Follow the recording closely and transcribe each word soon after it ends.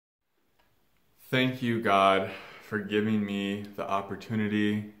Thank you, God, for giving me the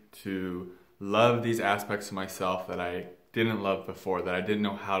opportunity to love these aspects of myself that I didn't love before, that I didn't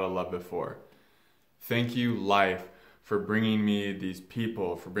know how to love before. Thank you, life, for bringing me these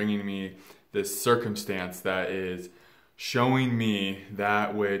people, for bringing me this circumstance that is showing me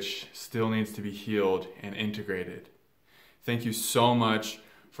that which still needs to be healed and integrated. Thank you so much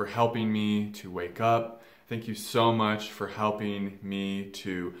for helping me to wake up. Thank you so much for helping me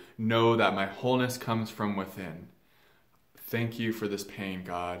to know that my wholeness comes from within. Thank you for this pain,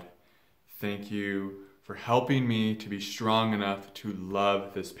 God. Thank you for helping me to be strong enough to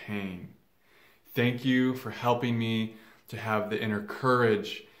love this pain. Thank you for helping me to have the inner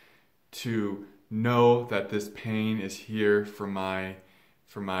courage to know that this pain is here for my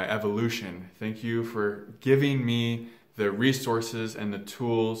evolution. Thank you for giving me the resources and the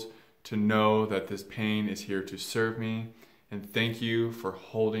tools to know that this pain is here to serve me. And thank you for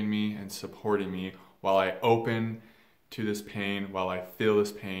holding me and supporting me while I open to this pain, while I feel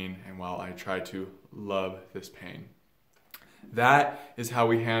this pain, and while I try to love this pain. That is how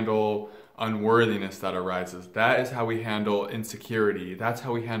we handle unworthiness that arises. That is how we handle insecurity. That's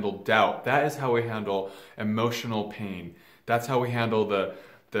how we handle doubt. That is how we handle emotional pain. That's how we handle the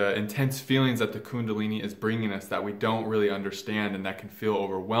intense feelings that the Kundalini is bringing us that we don't really understand and that can feel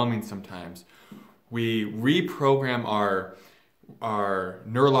overwhelming sometimes. We reprogram our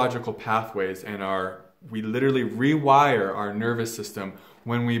neurological pathways and we literally rewire our nervous system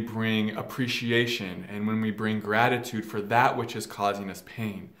when we bring appreciation and when we bring gratitude for that which is causing us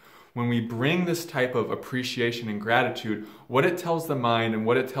pain. When we bring this type of appreciation and gratitude, what it tells the mind and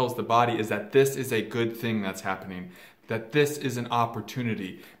what it tells the body is that this is a good thing that's happening, that this is an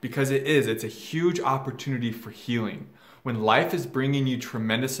opportunity, because it is. It's a huge opportunity for healing. When life is bringing you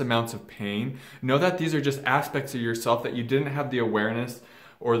tremendous amounts of pain, know that these are just aspects of yourself that you didn't have the awareness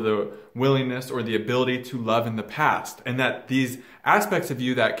or the willingness or the ability to love in the past. And that these aspects of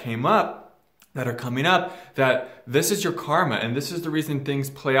you that came up, that are coming up, that this is your karma and this is the reason things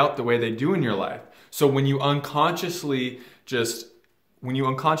play out the way they do in your life. So when you unconsciously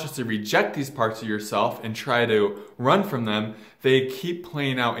reject these parts of yourself and try to run from them, they keep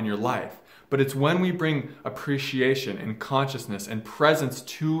playing out in your life. But it's when we bring appreciation and consciousness and presence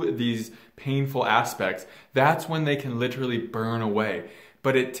to these painful aspects, that's when they can literally burn away.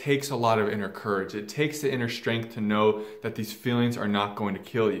 But it takes a lot of inner courage. It takes the inner strength to know that these feelings are not going to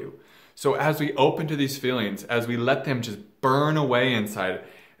kill you. So as we open to these feelings, as we let them just burn away inside,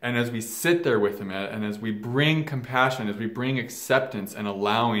 and as we sit there with them, and as we bring compassion, as we bring acceptance and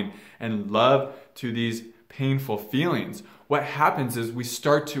allowing and love to these painful feelings, what happens is we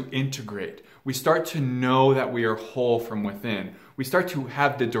start to integrate. We start to know that we are whole from within. We start to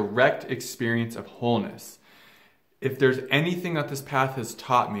have the direct experience of wholeness. If there's anything that this path has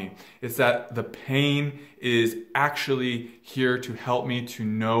taught me, it's that the pain is actually here to help me to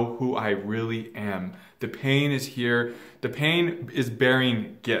know who I really am. The pain is here. The pain is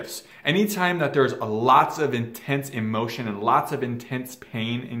bearing gifts. Anytime that there's lots of intense emotion and lots of intense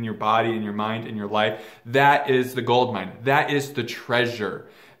pain in your body, in your mind, in your life, that is the gold mine. That is the treasure.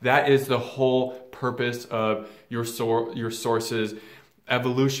 That is the whole purpose of your source's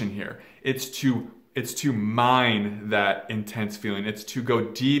evolution here. It's to mine that intense feeling. It's to go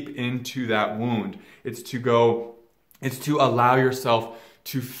deep into that wound. It's to allow yourself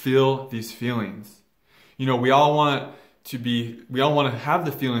to feel these feelings. You know, we all want to have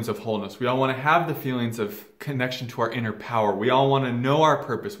the feelings of wholeness. We all want to have the feelings of connection to our inner power. We all want to know our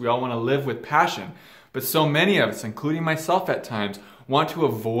purpose. We all want to live with passion. But so many of us, including myself at times, want to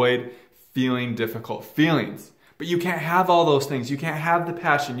avoid feeling difficult feelings. But you can't have all those things. You can't have the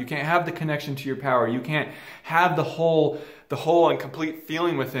passion. You can't have the connection to your power. You can't have the whole and complete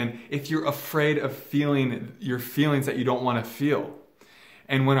feeling within if you're afraid of feeling your feelings that you don't want to feel.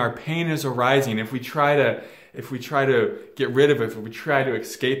 And when our pain is arising, if we try to get rid of it, if we try to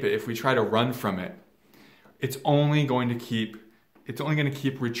escape it, if we try to run from it, it's only going to keep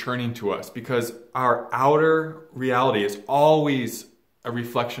returning to us, because our outer reality is always a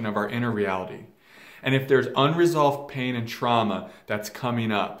reflection of our inner reality. And if there's unresolved pain and trauma that's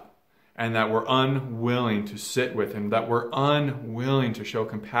coming up and that we're unwilling to sit with and that we're unwilling to show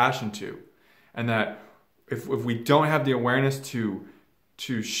compassion to, and that if we don't have the awareness to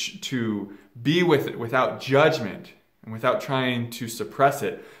be with it without judgment and without trying to suppress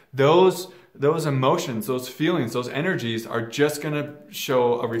it, those emotions, those feelings, those energies are just going to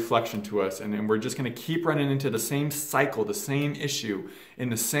show a reflection to us, and we're just going to keep running into the same cycle, the same issue in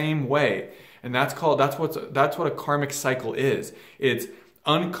the same way. And that's what a karmic cycle is. It's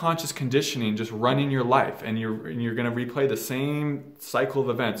unconscious conditioning just running your life, and you're going to replay the same cycle of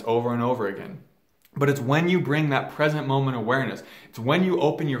events over and over again. But it's when you bring that present moment awareness, it's when you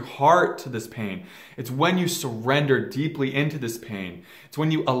open your heart to this pain, it's when you surrender deeply into this pain, it's when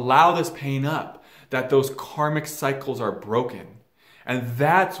you allow this pain up, that those karmic cycles are broken. And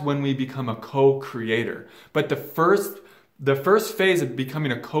that's when we become a co-creator. But the first phase of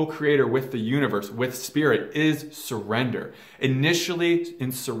becoming a co-creator with the universe, with spirit, is surrender. Initially,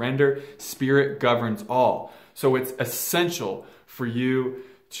 in surrender, spirit governs all. So it's essential for you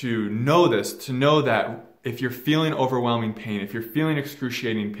to know this, to know that if you're feeling overwhelming pain, if you're feeling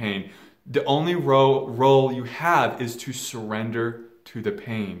excruciating pain, the only role you have is to surrender to the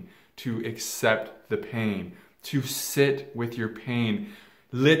pain, to accept the pain, to sit with your pain.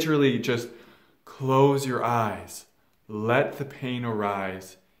 Literally just close your eyes, let the pain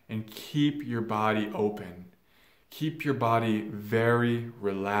arise, and keep your body open. Keep your body very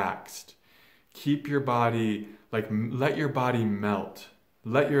relaxed. Keep your body, let your body melt.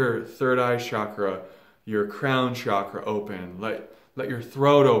 Let your third eye chakra, your crown chakra open. Let your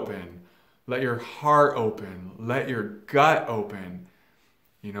throat open. Let your heart open. Let your gut open.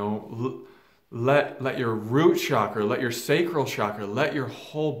 You know, let your root chakra, let your sacral chakra, let your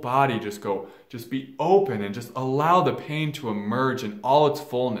whole body just be open, and just allow the pain to emerge in all its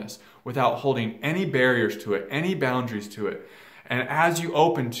fullness without holding any barriers to it, any boundaries to it. And as you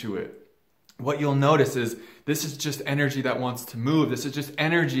open to it, what you'll notice is this is just energy that wants to move. This is just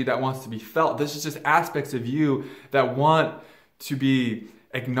energy that wants to be felt. This is just aspects of you that want to be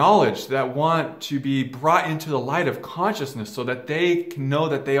acknowledged, that want to be brought into the light of consciousness so that they can know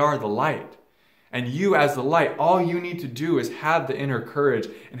that they are the light. And you as the light, all you need to do is have the inner courage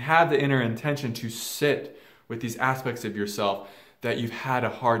and have the inner intention to sit with these aspects of yourself that you've had a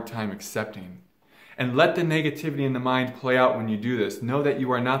hard time accepting. And let the negativity in the mind play out when you do this. Know that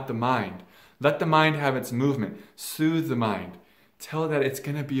you are not the mind. Let the mind have its movement. Soothe the mind. Tell it that it's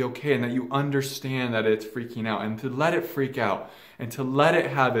going to be okay and that you understand that it's freaking out, and to let it freak out and to let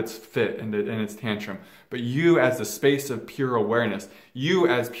it have its fit and its tantrum. But you as the space of pure awareness, you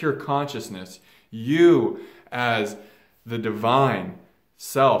as pure consciousness, you as the divine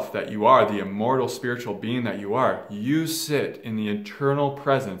self that you are, the immortal spiritual being that you are, you sit in the eternal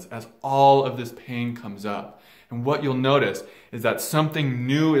presence as all of this pain comes up. And what you'll notice is that something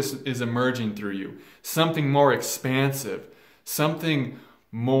new is emerging through you. Something more expansive, something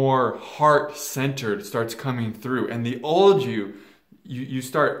more heart-centered starts coming through. And the old you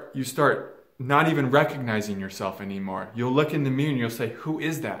start not even recognizing yourself anymore. You'll look in the mirror and you'll say, who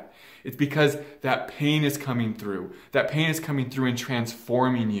is that? It's because that pain is coming through. That pain is coming through and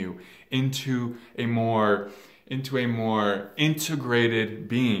transforming you into a more integrated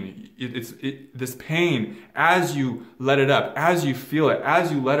being. This pain, as you let it up, as you feel it,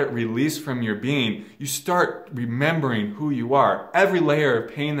 as you let it release from your being, you start remembering who you are. Every layer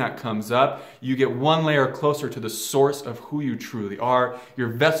of pain that comes up, you get one layer closer to the source of who you truly are. Your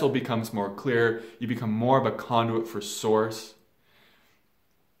vessel becomes more clear. You become more of a conduit for source.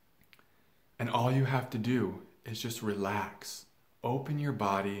 And all you have to do is just relax. Open your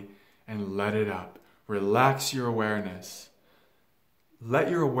body and let it up. Relax your awareness.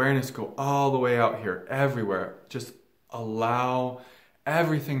 Let your awareness go all the way out here, everywhere. Just allow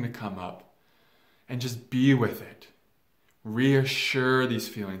everything to come up and just be with it. Reassure these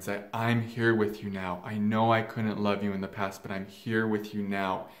feelings that I'm here with you now. I know I couldn't love you in the past, but I'm here with you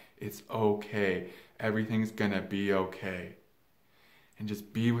now. It's okay. Everything's gonna be okay. And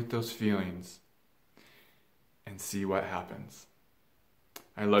just be with those feelings and see what happens.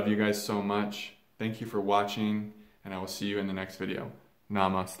 I love you guys so much. Thank you for watching, and I will see you in the next video.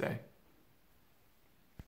 Namaste.